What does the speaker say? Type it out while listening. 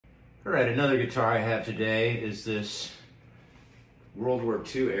All right, another guitar I have today is this World War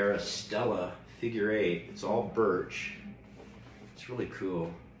II era Stella figure 8. It's all birch. It's really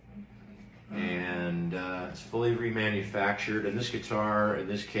cool. And it's fully remanufactured. And this guitar, in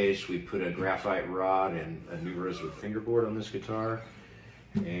this case, we put a graphite rod and a new rosewood fingerboard on this guitar.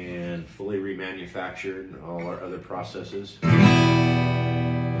 And fully remanufactured, all our other processes.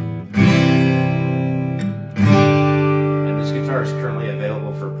 Guitar is currently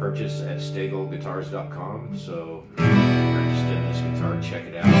available for purchase at stegelguitars.com, so if you're interested in this guitar, check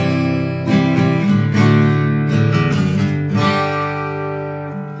it out.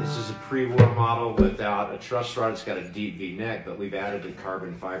 This is a pre-war model without a truss rod. It's got a deep V neck, but we've added a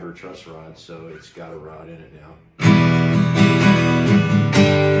carbon fiber truss rod, so it's got a rod in it now.